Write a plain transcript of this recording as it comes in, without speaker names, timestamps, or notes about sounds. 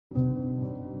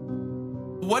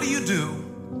What do you do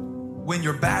when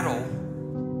your battle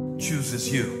chooses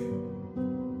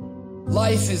you?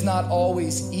 Life is not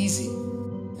always easy.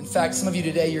 In fact, some of you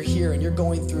today, you're here and you're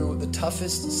going through the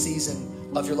toughest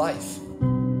season of your life.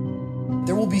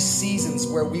 There will be seasons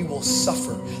where we will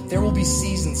suffer. There will be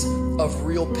seasons of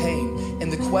real pain.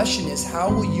 And the question is, how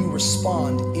will you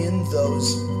respond in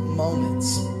those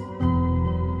moments?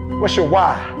 What's your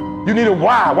why? You need a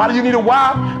why. Why do you need a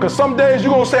why? Because some days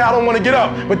you're going to say, I don't want to get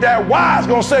up. But that why is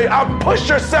going to say, I'll push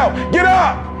yourself. Get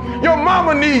up. Your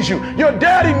mama needs you. Your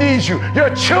daddy needs you.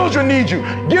 Your children need you.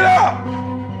 Get up.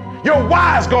 Your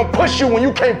why is going to push you when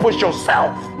you can't push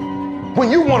yourself.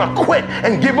 When you want to quit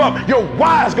and give up, your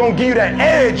why is going to give you that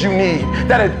edge you need,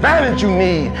 that advantage you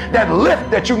need, that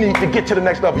lift that you need to get to the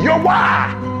next level. Your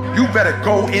why. You better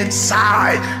go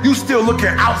inside. You still looking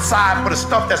outside for the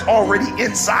stuff that's already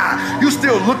inside. You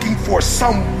still looking for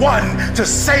someone to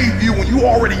save you when you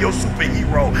already your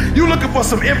superhero. You looking for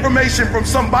some information from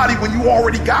somebody when you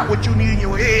already got what you need in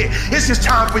your head. It's just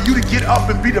time for you to get up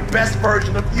and be the best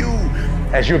version of you.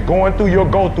 As you're going through your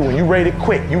go-through and you ready to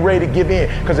quit, you ready to give in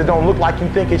because it don't look like you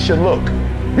think it should look.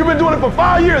 You've been doing it for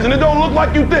 5 years and it don't look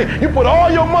like you think. You put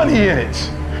all your money in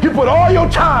it. You put all your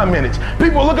time in it.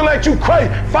 People looking at you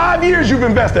crazy. 5 years you've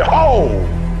invested. Oh,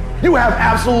 you have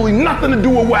absolutely nothing to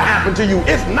do with what happened to you.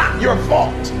 It's not your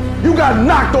fault. You got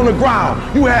knocked on the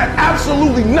ground. You had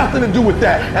absolutely nothing to do with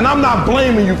that. And I'm not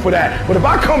blaming you for that. But if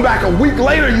I come back a week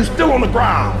later, you still on the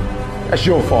ground, that's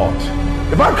your fault.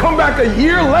 If I come back a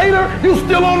year later, you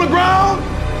still on the ground,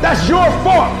 that's your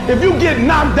fault. If you get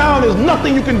knocked down, there's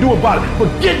nothing you can do about it. But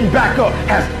getting back up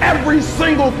has every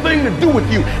single thing to do with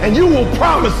you. And you will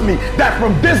promise me that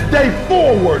from this day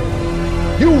forward,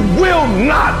 you will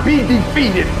not be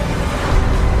defeated.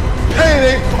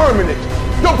 Pain ain't permanent.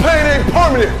 Your pain ain't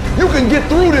permanent. You can get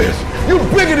through this. You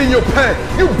bigger than your pain.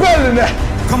 You better than that.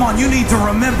 Come on, you need to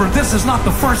remember, this is not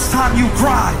the first time you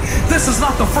cried. This is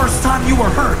not the first time you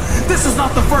were hurt. This is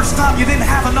not the first time you didn't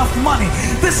have enough money.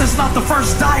 This is not the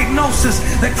first diagnosis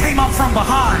that came up from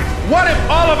behind. What if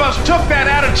all of us took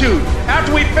that attitude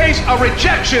after we face a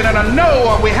rejection and a no,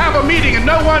 or we have a meeting and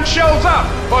no one shows up,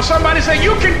 or somebody say,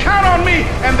 you can count on me,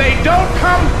 and they don't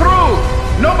come through?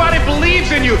 Nobody believes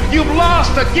in you. You've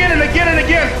lost again and again and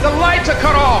again. The lights are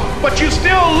cut off, but you're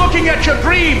still looking at your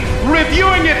dream,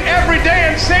 reviewing it every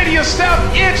day, and say to yourself,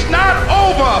 it's not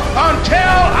over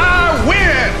until I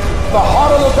win. The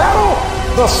harder the battle,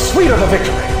 the sweeter the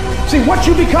victory. See, what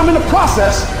you become in the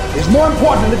process is more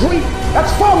important than the dream. That's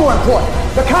far more important.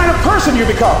 The kind of person you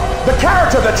become, the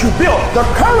character that you build, the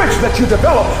courage that you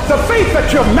develop, the faith that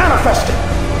you're manifesting.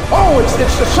 Oh,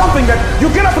 it's something that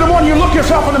you get up in the morning, you look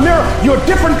yourself in the mirror, you're a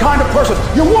different kind of person.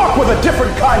 You walk with a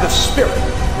different kind of spirit.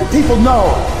 And people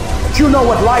know that you know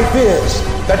what life is,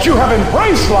 that you have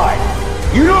embraced life.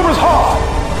 You knew it was hard,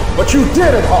 but you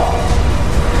did it hard.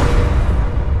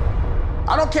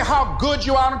 I don't care how good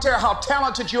you are, I don't care how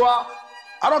talented you are,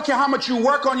 I don't care how much you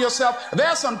work on yourself. There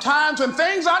are some times when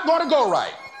things aren't going to go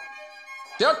right.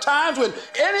 There are times when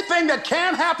anything that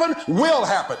can happen will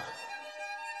happen.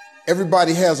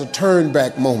 Everybody has a turn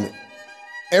back moment.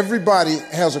 Everybody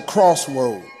has a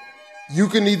crossroad. You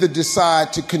can either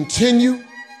decide to continue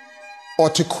or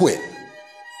to quit,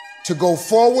 to go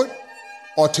forward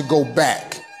or to go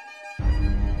back.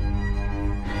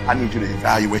 I need you to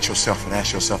evaluate yourself and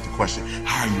ask yourself the question,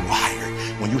 how are you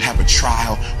wired? When you have a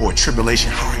trial or a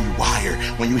tribulation, how are you wired?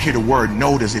 When you hear the word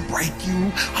no, does it break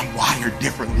you? I'm wired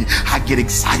differently. I get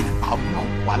excited about no.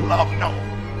 I love no.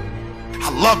 I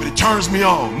love it. It turns me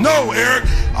on. No, Eric,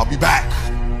 I'll be back.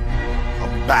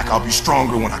 I'll be back. I'll be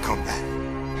stronger when I come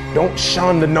back. Don't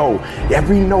shun the no.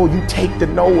 Every no, you take the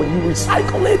no and you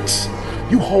recycle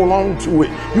it. You hold on to it.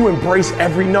 You embrace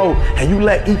every no and you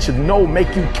let each no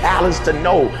make you callous to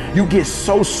no. You get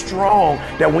so strong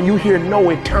that when you hear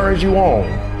no, it turns you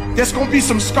on. There's gonna be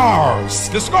some scars.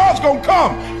 The scars gonna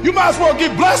come. You might as well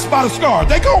get blessed by the scars.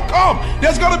 They gonna come.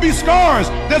 There's gonna be scars.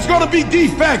 There's gonna be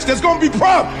defects. There's gonna be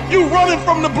problems. You running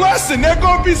from the blessing. There's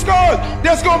gonna be scars.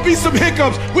 There's gonna be some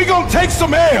hiccups. We gonna take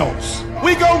some L's.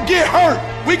 We gonna get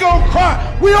hurt. We gonna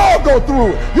cry. We all go through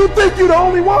it. You think you the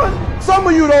only one? Some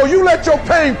of you though, you let your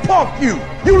pain punk you.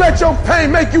 You let your pain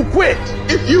make you quit.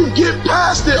 If you get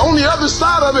past it, on the other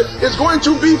side of it, it's going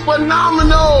to be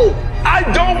phenomenal. I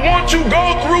don't want to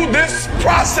go through this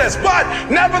process, but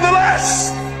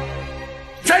nevertheless,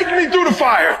 take me through the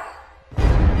fire.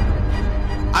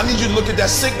 I need you to look at that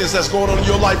sickness that's going on in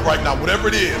your life right now, whatever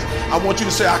it is. I want you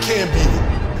to say, I can beat it.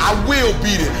 I will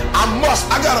beat it. I must.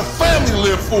 I got a family to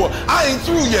live for. I ain't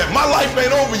through yet. My life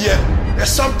ain't over yet. There's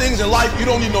some things in life you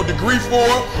don't need no degree for,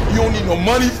 you don't need no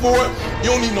money for it, you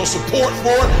don't need no support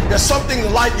for it. There's some things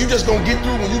in life you just gonna get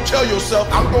through when you tell yourself,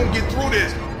 I'm gonna get through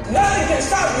this. Nothing can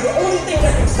stop you. The only thing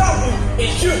that can stop you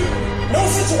is you. No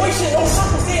situation, no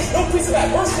circumstance, no piece of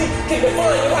adversity can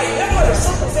define your life. Never let a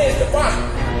circumstance define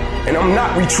you. And I'm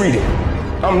not retreating.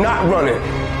 I'm not running.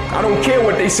 I don't care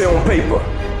what they say on paper.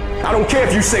 I don't care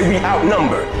if you say we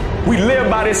outnumbered. We live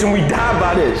by this and we die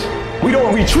by this. We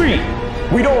don't retreat.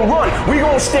 We don't run. We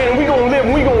gonna stand, we gonna live,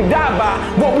 and we gonna die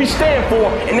by what we stand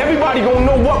for, and everybody gonna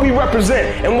know what we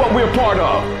represent and what we're a part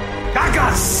of. I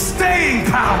got staying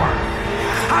power.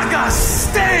 I got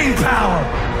staying power.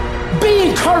 Be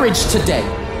encouraged today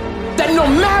that no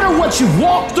matter what you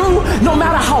walk through, no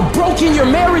matter how broken your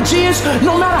marriage is,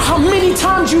 no matter how many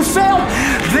times you failed,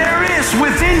 there is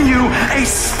within you a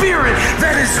spirit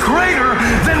that is greater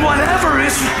than whatever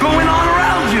is going on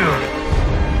around you.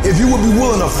 If you would be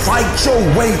willing to fight your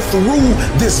way through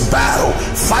this battle,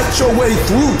 fight your way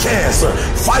through cancer,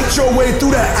 fight your way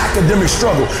through that academic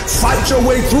struggle, fight your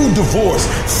way through divorce,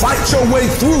 fight your way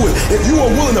through it. If you are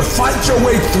willing to fight your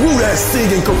way through that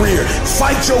singing career,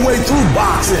 fight your way through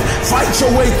boxing, fight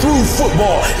your way through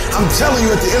football, I'm telling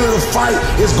you, at the end of the fight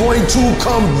is going to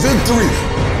come victory.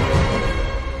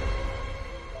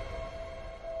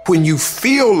 When you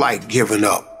feel like giving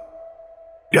up,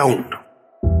 don't.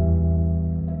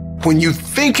 When you're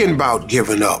thinking about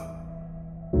giving up,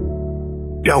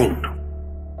 don't.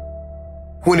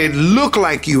 When it look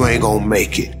like you ain't gonna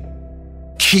make it,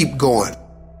 keep going.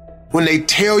 When they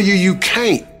tell you you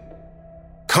can't,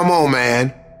 come on,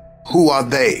 man, who are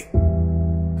they?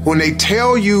 When they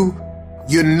tell you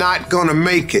you're not gonna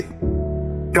make it,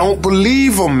 don't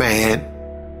believe them, man.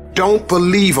 Don't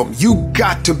believe them. You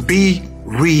got to be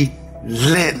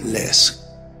relentless.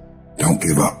 Don't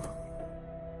give up.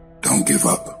 Don't give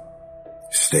up.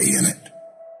 Stay in it.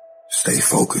 Stay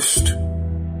focused.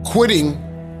 Quitting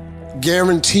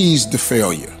guarantees the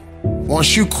failure.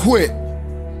 Once you quit,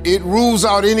 it rules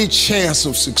out any chance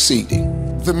of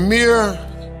succeeding. The mere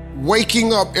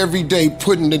waking up every day,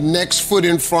 putting the next foot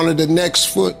in front of the next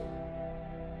foot,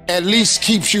 at least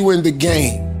keeps you in the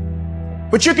game.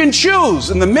 But you can choose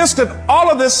in the midst of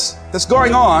all of this that's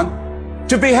going on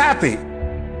to be happy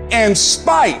in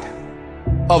spite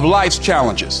of life's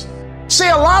challenges. See,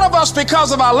 a lot of us,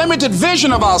 because of our limited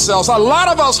vision of ourselves, a lot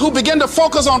of us who begin to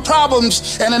focus on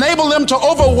problems and enable them to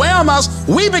overwhelm us,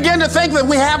 we begin to think that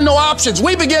we have no options.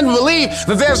 We begin to believe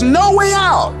that there's no way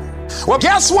out. Well,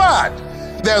 guess what?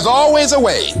 There's always a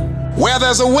way. Where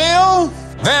there's a will,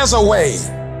 there's a way.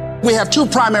 We have two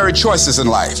primary choices in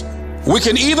life. We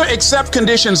can either accept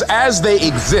conditions as they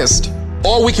exist,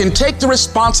 or we can take the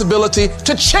responsibility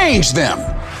to change them.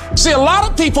 See, a lot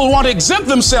of people want to exempt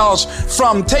themselves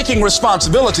from taking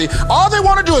responsibility. All they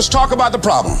want to do is talk about the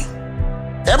problem.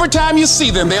 Every time you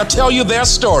see them, they'll tell you their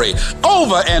story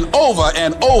over and over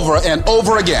and over and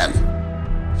over again.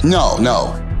 No.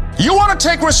 You want to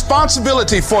take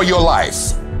responsibility for your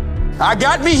life. I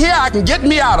got me here, I can get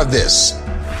me out of this.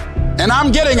 And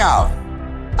I'm getting out.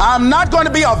 I'm not going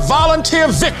to be a volunteer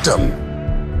victim.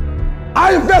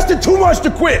 I invested too much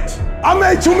to quit. I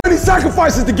made too many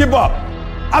sacrifices to give up.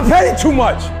 I paid too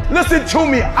much. Listen to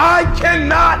me. I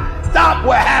cannot stop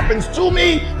what happens to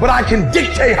me, but I can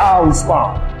dictate how I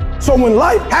respond. So when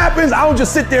life happens, I don't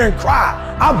just sit there and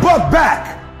cry. I buck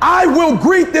back. I will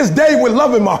greet this day with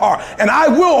love in my heart, and I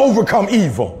will overcome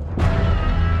evil.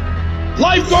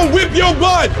 Life gonna whip your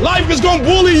butt. Life is gonna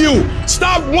bully you.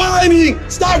 Stop whining.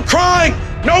 Stop crying.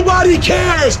 Nobody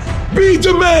cares. Be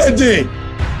demanding.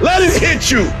 Let it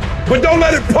hit you, but don't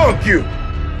let it punk you.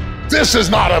 This is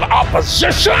not an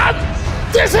opposition.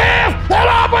 This is an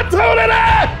opportunity.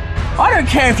 I don't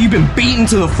care if you've been beaten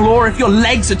to the floor, if your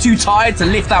legs are too tired to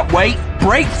lift that weight.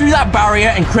 Break through that barrier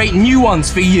and create new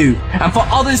ones for you and for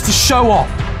others to show off.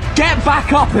 Get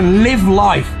back up and live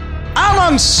life.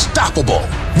 I'm unstoppable.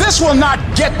 This will not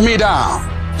get me down.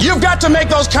 You've got to make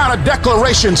those kind of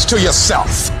declarations to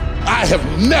yourself. I have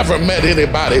never met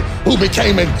anybody who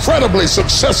became incredibly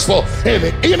successful in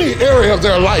any area of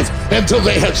their life until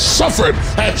they had suffered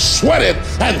and sweated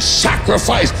and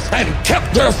sacrificed and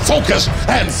kept their focus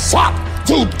and fought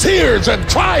through tears and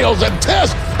trials and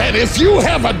tests. And if you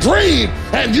have a dream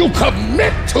and you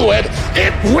commit to it,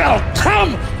 it will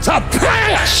come to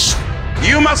pass.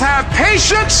 You must have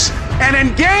patience and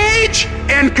engage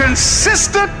in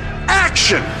consistent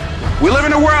action. We live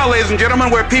in a world, ladies and gentlemen,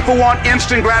 where people want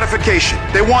instant gratification.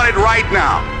 They want it right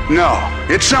now. No,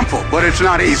 it's simple, but it's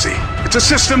not easy. It's a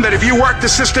system that if you work the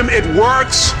system, it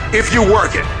works if you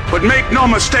work it. But make no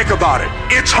mistake about it,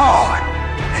 it's hard.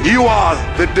 And you are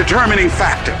the determining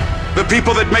factor. The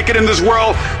people that make it in this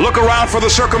world look around for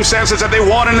the circumstances that they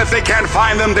want, and if they can't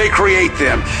find them, they create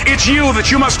them. It's you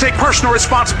that you must take personal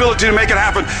responsibility to make it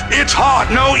happen. It's hard.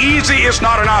 No, easy is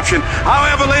not an option.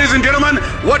 However, ladies and gentlemen,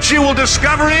 what you will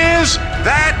discover is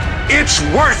that it's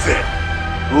worth it.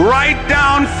 Write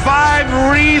down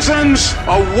 5 reasons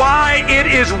of why it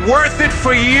is worth it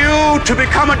for you to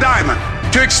become a diamond,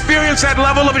 to experience that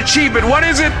level of achievement. What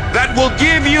is it that will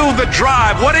give you the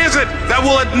drive? What is it that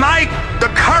will ignite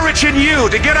the courage in you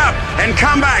to get up and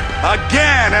come back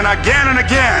again and again and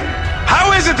again?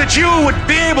 How is it that you would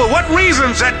be able, what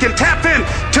reasons that can tap in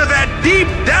to that deep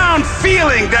down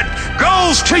feeling that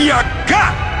goes to your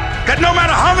gut, that no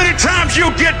matter how many times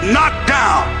you get knocked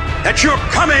down, that you're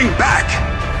coming back?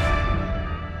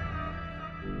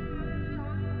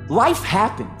 Life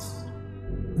happens.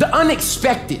 The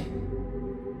unexpected,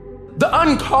 the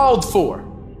uncalled for,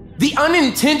 the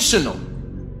unintentional.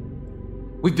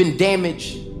 We've been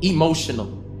damaged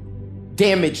emotionally,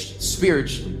 damaged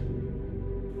spiritually.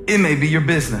 It may be your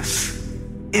business.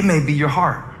 It may be your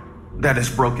heart that is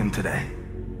broken today.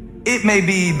 It may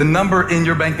be the number in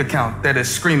your bank account that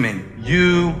is screaming,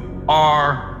 you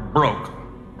are broke.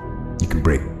 You can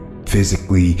break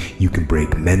physically, you can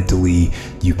break mentally,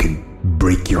 you can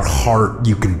break your heart,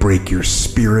 you can break your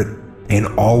spirit, and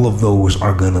all of those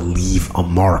are gonna leave a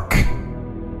mark.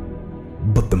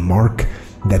 But the mark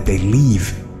that they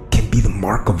leave can be the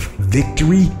mark of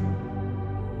victory,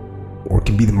 or it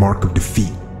can be the mark of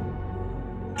defeat.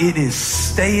 It is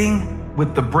staying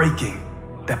with the breaking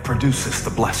that produces the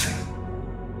blessing.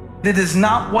 It is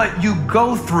not what you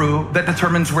go through that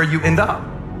determines where you end up.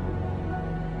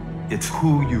 It's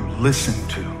who you listen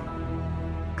to.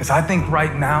 Because I think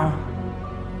right now,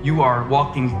 you are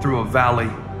walking through a valley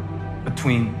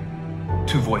between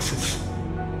 2 voices.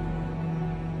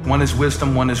 One is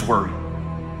wisdom, one is worry.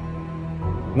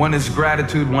 One is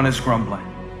gratitude, one is grumbling.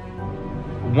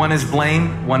 One is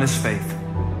blame, one is faith.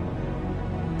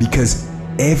 Because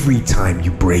every time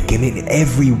you break, and in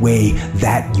every way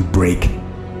that you break,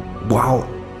 while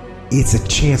it's a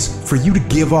chance for you to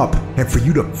give up and for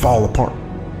you to fall apart,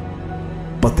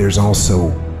 but there's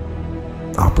also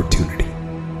opportunity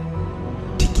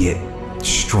to get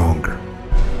stronger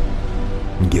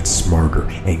and get smarter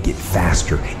and get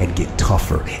faster and get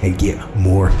tougher and get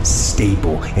more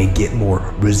stable and get more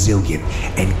resilient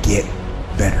and get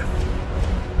better.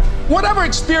 Whatever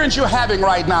experience you're having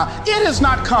right now, it has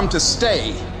not come to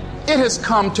stay. It has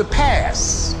come to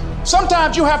pass.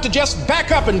 Sometimes you have to just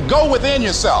back up and go within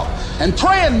yourself and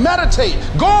pray and meditate.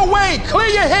 Go away, clear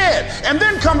your head, and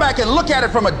then come back and look at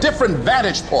it from a different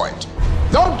vantage point.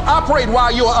 Don't operate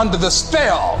while you're under the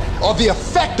spell or the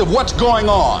effect of what's going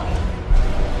on.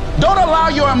 Don't allow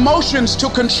your emotions to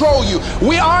control you.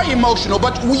 We are emotional,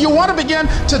 but you want to begin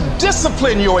to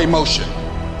discipline your emotion.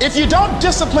 If you don't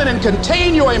discipline and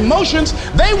contain your emotions,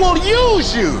 they will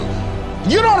use you.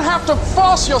 You don't have to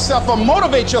force yourself or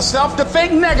motivate yourself to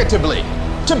think negatively,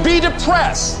 to be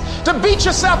depressed, to beat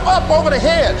yourself up over the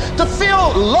head, to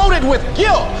feel loaded with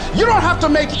guilt. You don't have to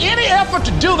make any effort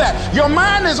to do that. Your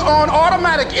mind is on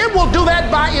automatic. It will do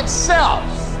that by itself.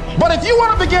 But if you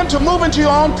want to begin to move into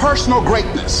your own personal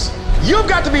greatness, you've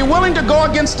got to be willing to go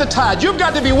against the tide. You've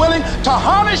got to be willing to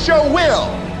harness your will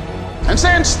and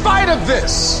say, in spite of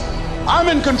this, I'm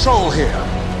in control here.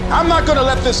 I'm not going to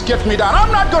let this get me down.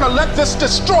 I'm not going to let this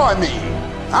destroy me.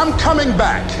 I'm coming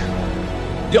back.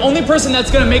 The only person that's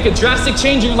going to make a drastic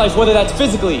change in your life, whether that's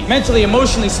physically, mentally,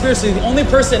 emotionally, spiritually, the only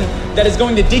person that is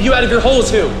going to dig you out of your hole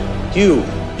is who? You.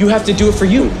 You have to do it for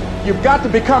you. You've got to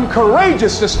become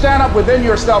courageous to stand up within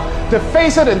yourself, to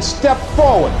face it and step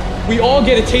forward. We all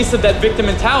get a taste of that victim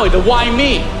mentality, the why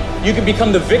me. You can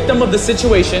become the victim of the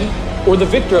situation or the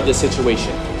victor of the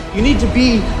situation. You need to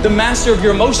be the master of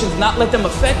your emotions, not let them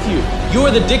affect you. You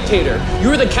are the dictator. You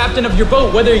are the captain of your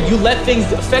boat, whether you let things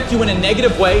affect you in a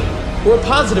negative way or a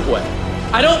positive way.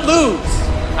 I don't lose.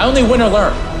 I only win or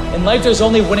learn. In life, there's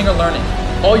only winning or learning.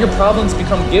 All your problems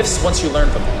become gifts once you learn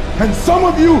from them. And some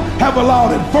of you have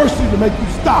allowed adversity to make you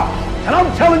stop. And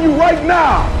I'm telling you right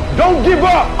now, don't give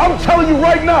up. I'm telling you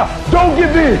right now, don't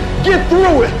give in. Get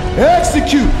through it.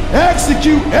 Execute,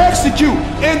 execute, execute.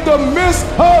 In the midst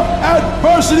of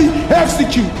adversity,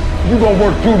 execute. You're going to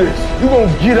work through this. You're going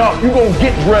to get up. You're going to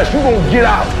get dressed. You're going to get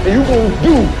out. And you're going to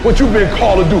do what you've been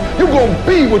called to do. You're going to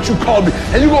be what you called to be.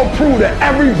 And you're going to prove that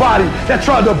everybody that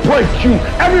tried to break you,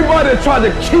 everybody that tried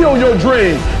to kill your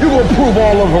dream, you're going to prove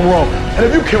all of them wrong. And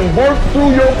if you can work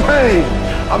through your pain,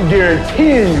 I'm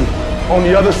guaranteeing you, on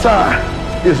the other side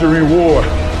is a reward.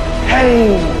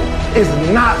 Pain is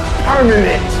not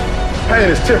permanent. Pain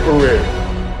is temporary.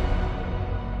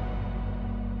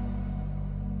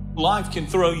 life can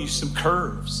throw you some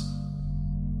curves.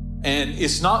 And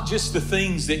it's not just the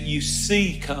things that you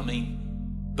see coming,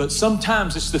 but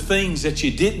sometimes it's the things that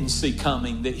you didn't see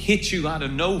coming that hit you out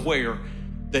of nowhere,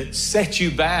 that set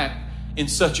you back in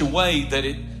such a way that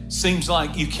it seems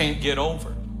like you can't get over.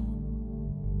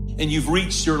 And you've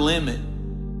reached your limit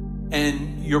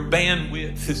and your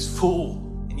bandwidth is full.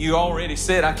 And you already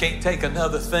said, I can't take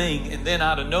another thing. And then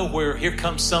out of nowhere, here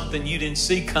comes something you didn't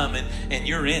see coming and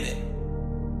you're in it.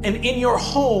 And in your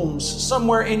homes,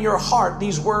 somewhere in your heart,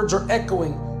 these words are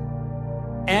echoing.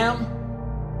 Am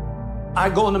I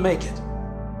going to make it?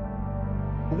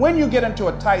 When you get into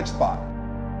a tight spot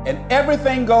and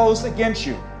everything goes against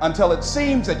you until it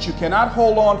seems that you cannot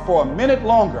hold on for a minute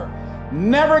longer,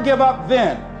 never give up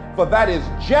then, for that is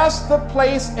just the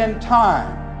place and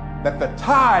time that the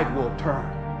tide will turn.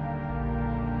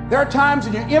 There are times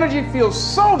when your energy feels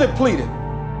so depleted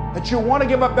that you want to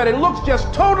give up, that it looks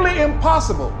just totally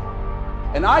impossible.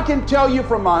 And I can tell you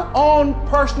from my own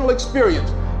personal experience,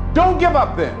 don't give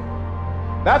up then.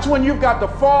 That's when you've got to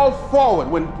fall forward,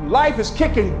 when life is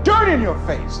kicking dirt in your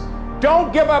face.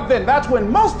 Don't give up then. That's when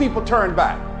most people turn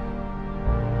back.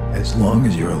 As long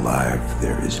as you're alive,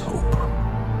 there is hope.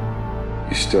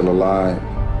 You're still alive.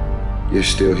 You're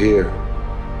still here.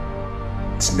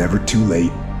 It's never too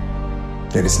late,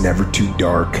 and it's never too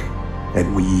dark,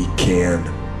 and we can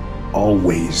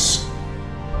always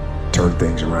turn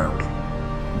things around.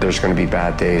 There's going to be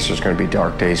bad days, there's going to be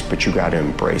dark days, but you got to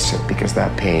embrace it, because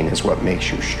that pain is what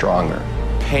makes you stronger.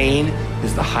 Pain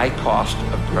is the high cost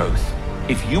of growth.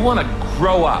 If you want to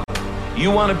grow up,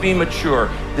 you want to be mature,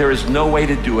 there is no way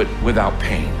to do it without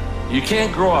pain. You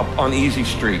can't grow up on easy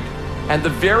street. And the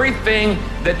very thing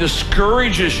that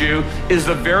discourages you is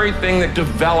the very thing that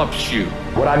develops you.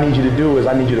 What I need you to do is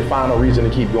I need you to find a reason to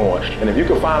keep going. And if you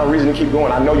can find a reason to keep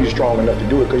going, I know you're strong enough to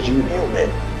do it because you're human.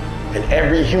 And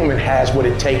every human has what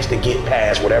it takes to get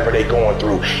past whatever they're going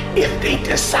through if they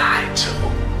decide to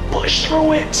push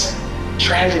through it.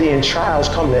 Tragedy and trials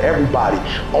come to everybody.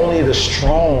 Only the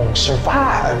strong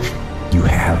survive. You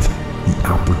have the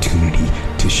opportunity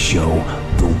to show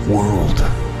the world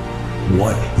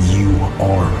what you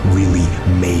are really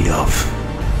made of.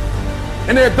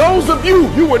 And there are those of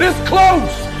you were this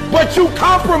close, but you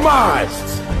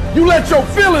compromised. You let your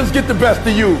feelings get the best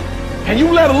of you. And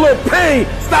you let a little pain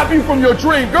stop you from your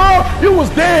dream. Girl, you was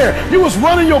there. You was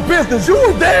running your business. You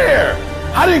was there.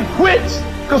 I didn't quit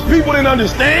because people didn't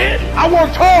understand. I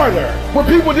worked harder when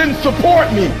people didn't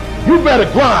support me. You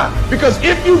better grind, because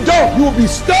if you don't, you will be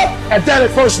stuck at that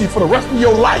adversity for the rest of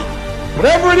your life.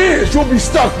 Whatever it is, you'll be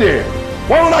stuck there.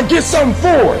 Why don't I get something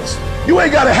for us? You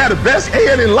ain't got to have the best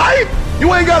head in life.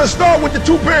 You ain't got to start with the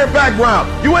two-parent background.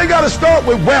 You ain't got to start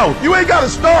with wealth. You ain't got to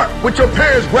start with your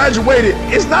parents graduated.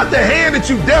 It's not the hand that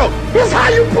you dealt. It's how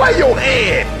you play your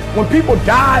hand. When people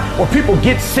die or people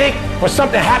get sick or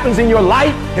something happens in your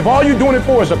life, if all you're doing it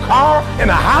for is a car and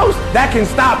a house, that can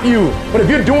stop you. But if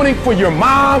you're doing it for your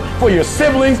mom, for your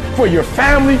siblings, for your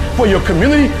family, for your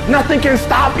community, nothing can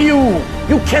stop you.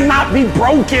 You cannot be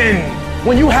broken.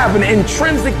 When you have an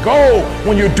intrinsic goal,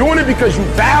 when you're doing it because you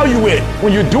value it,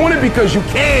 when you're doing it because you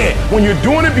can, when you're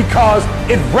doing it because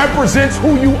it represents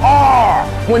who you are,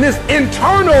 when it's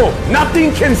internal,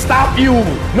 nothing can stop you.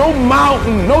 No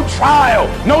mountain, no trial,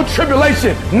 no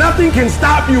tribulation, nothing can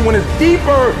stop you when it's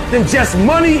deeper than just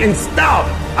money and stuff.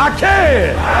 I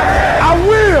can. I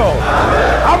will.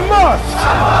 I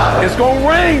must. It's going to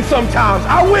rain sometimes.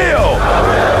 I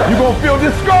will. You're going to feel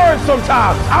discouraged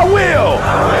sometimes. I will.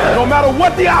 No matter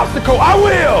what the obstacle, I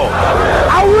will.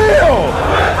 I will.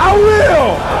 I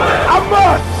will. I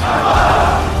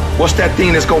must. What's that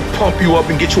thing that's gonna pump you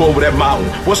up and get you over that mountain?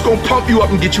 What's gonna pump you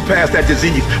up and get you past that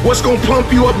disease? What's gonna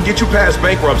pump you up and get you past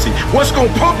bankruptcy? What's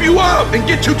gonna pump you up and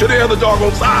get you to the other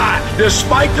doggone side?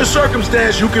 Despite the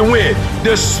circumstance, you can win.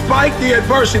 Despite the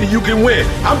adversity, you can win.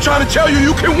 I'm trying to tell you,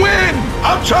 you can win.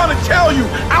 I'm trying to tell you,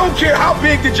 I don't care how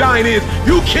big the giant is,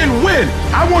 you can win.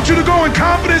 I want you to go in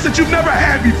confidence that you've never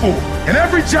had before. And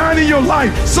every giant in your life,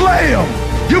 slay him.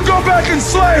 You go back and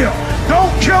slay him.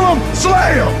 Don't kill him,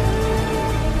 slay him.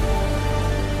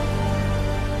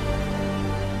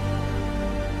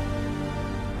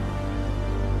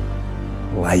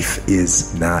 Life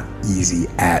is not easy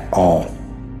at all.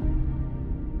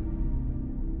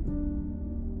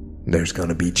 There's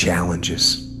gonna be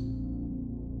challenges.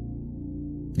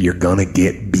 You're gonna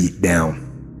get beat down.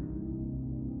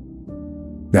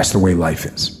 That's the way life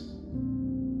is.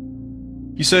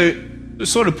 You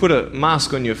sort of put a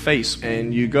mask on your face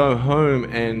and you go home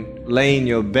and lay in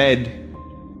your bed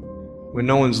when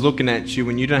no one's looking at you,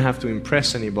 when you don't have to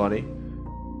impress anybody,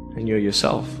 and you're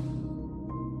yourself.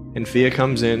 And fear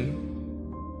comes in,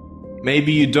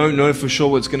 Maybe you don't know for sure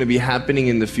what's going to be happening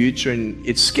in the future and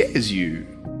it scares you.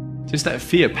 Just that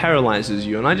fear paralyzes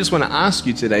you. And I just want to ask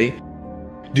you today,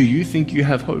 do you think you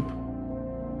have hope?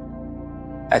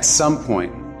 At some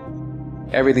point,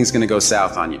 everything's going to go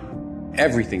south on you.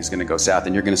 Everything's going to go south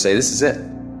and you're going to say, this is it.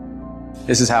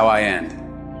 This is how I end.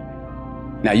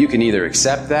 Now you can either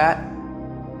accept that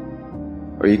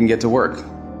or you can get to work.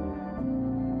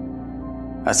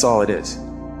 That's all it is.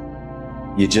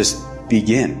 You just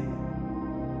begin.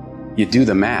 You do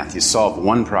the math, you solve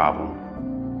one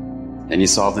problem, then you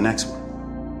solve the next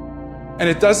one. And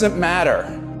it doesn't matter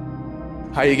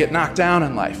how you get knocked down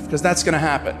in life, because that's going to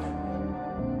happen.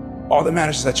 All that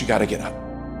matters is that you got to get up.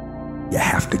 You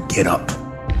have to get up.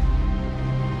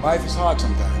 Life is hard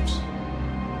sometimes.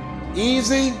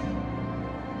 Easy,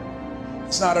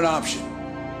 it's not an option.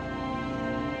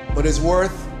 But it's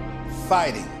worth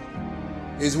fighting.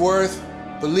 It's worth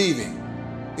believing.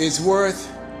 It's worth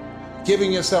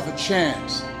giving yourself a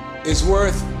chance. It's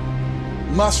worth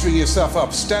mustering yourself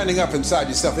up, standing up inside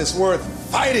yourself. It's worth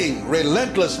fighting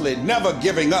relentlessly, never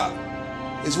giving up.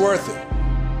 It's worth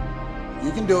it.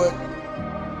 You can do it.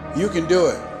 You can do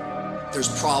it. There's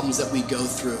problems that we go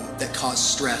through that cause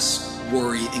stress,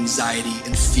 worry, anxiety,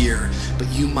 and fear, but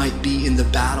you might be in the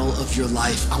battle of your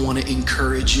life. I want to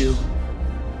encourage you.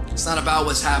 It's not about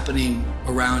what's happening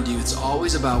around you. It's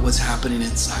always about what's happening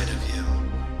inside of you.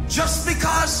 Just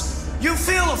because you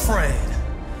feel afraid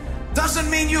doesn't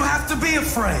mean you have to be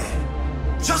afraid.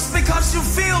 Just because you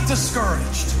feel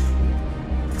discouraged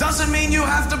doesn't mean you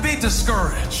have to be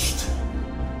discouraged.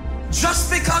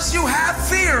 Just because you have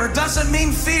fear doesn't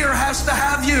mean fear has to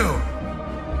have you.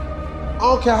 I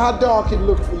don't care how dark it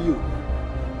looked for you.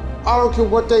 I don't care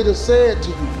what they just said to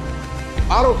you.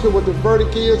 I don't care what the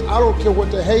verdict is. I don't care what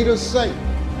the haters say.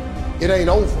 It ain't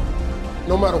over.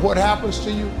 No matter what happens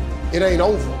to you, it ain't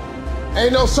over.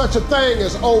 Ain't no such a thing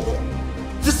as over.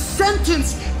 The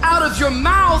sentence out of your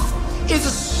mouth is a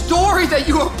story that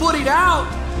you are putting out.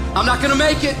 I'm not gonna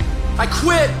make it. I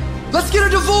quit. Let's get a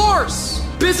divorce.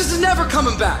 Business is never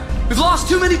coming back. We've lost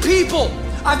too many people.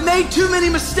 I've made too many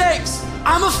mistakes.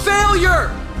 I'm a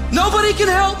failure. Nobody can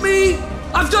help me.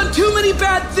 I've done too many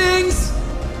bad things.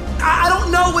 I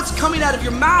don't know what's coming out of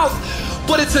your mouth,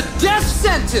 but it's a death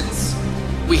sentence.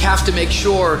 We have to make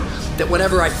sure that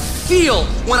whenever I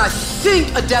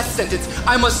think a death sentence,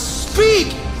 I must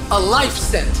speak a life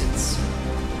sentence.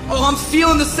 Oh, I'm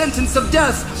feeling the sentence of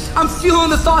death. I'm feeling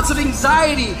the thoughts of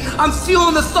anxiety. I'm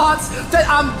feeling the thoughts that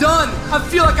I'm done. I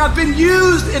feel like I've been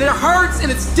used and it hurts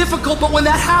and it's difficult, but when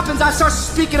that happens, I start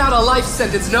speaking out a life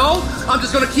sentence. No, I'm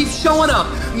just gonna keep showing up.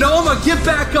 No, I'm gonna get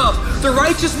back up. The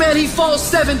righteous man, he falls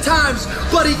 7 times,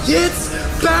 but he gets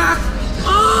back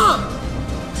up.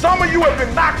 Some of you have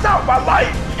been knocked out by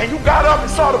life and you got up and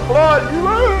saw the blood.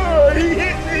 He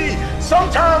hit me.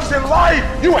 Sometimes in life,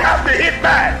 you have to hit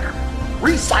back.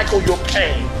 Recycle your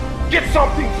pain. Get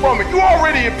something from it. You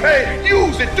already in pain.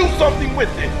 Use it. Do something with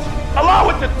it. Allow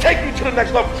it to take you to the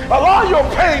next level. Allow your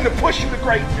pain to push you to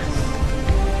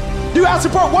greatness. You ask the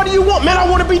person, what do you want? Man, I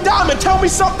want to be diamond. Tell me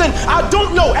something I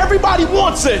don't know. Everybody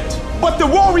wants it. But the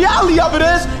raw reality of it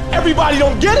is, everybody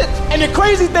don't get it. And the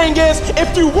crazy thing is,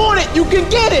 if you want it, you can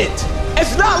get it.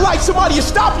 It's not like somebody is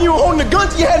stopping you and holding a gun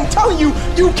to your head and telling you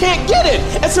you can't get it.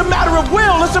 It's a matter of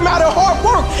will. It's a matter of hard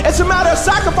work. It's a matter of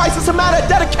sacrifice. It's a matter of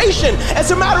dedication.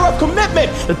 It's a matter of commitment.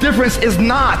 The difference is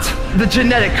not the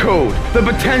genetic code, the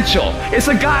potential. It's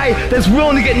a guy that's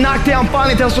willing to get knocked down,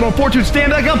 finally tested on fortune,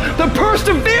 stand back up. The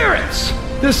perseverance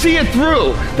to see it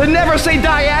through. The never say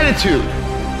die attitude.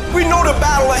 We know the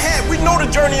battle ahead. We know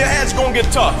the journey ahead is going to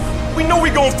get tough. We know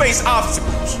we're going to face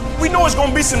obstacles. We know it's going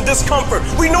to be some discomfort.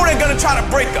 We know they're going to try to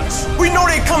break us. We know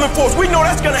they're coming for us. We know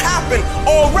that's going to happen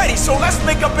already. So let's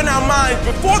make up in our minds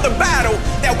before the battle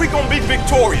that we're going to be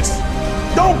victorious.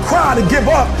 Don't cry to give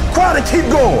up. Cry to keep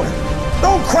going.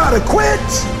 Don't cry to quit.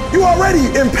 You already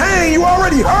in pain. You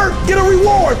already hurt. Get a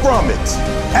reward from it.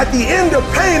 At the end of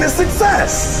pain is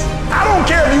success. I don't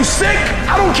care if you sick.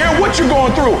 I don't care what you're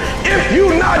going through. If you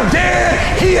not dead,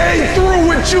 he ain't through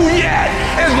with you yet.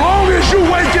 As long as you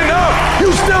waking up,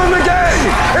 you still in the game.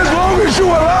 As long as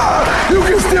you alive, you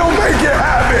can still make it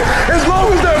happen. As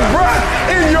long as there's breath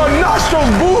in your nostrils,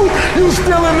 boo, you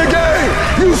still in the game.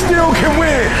 You still can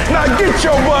win. Now get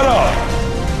your butt up.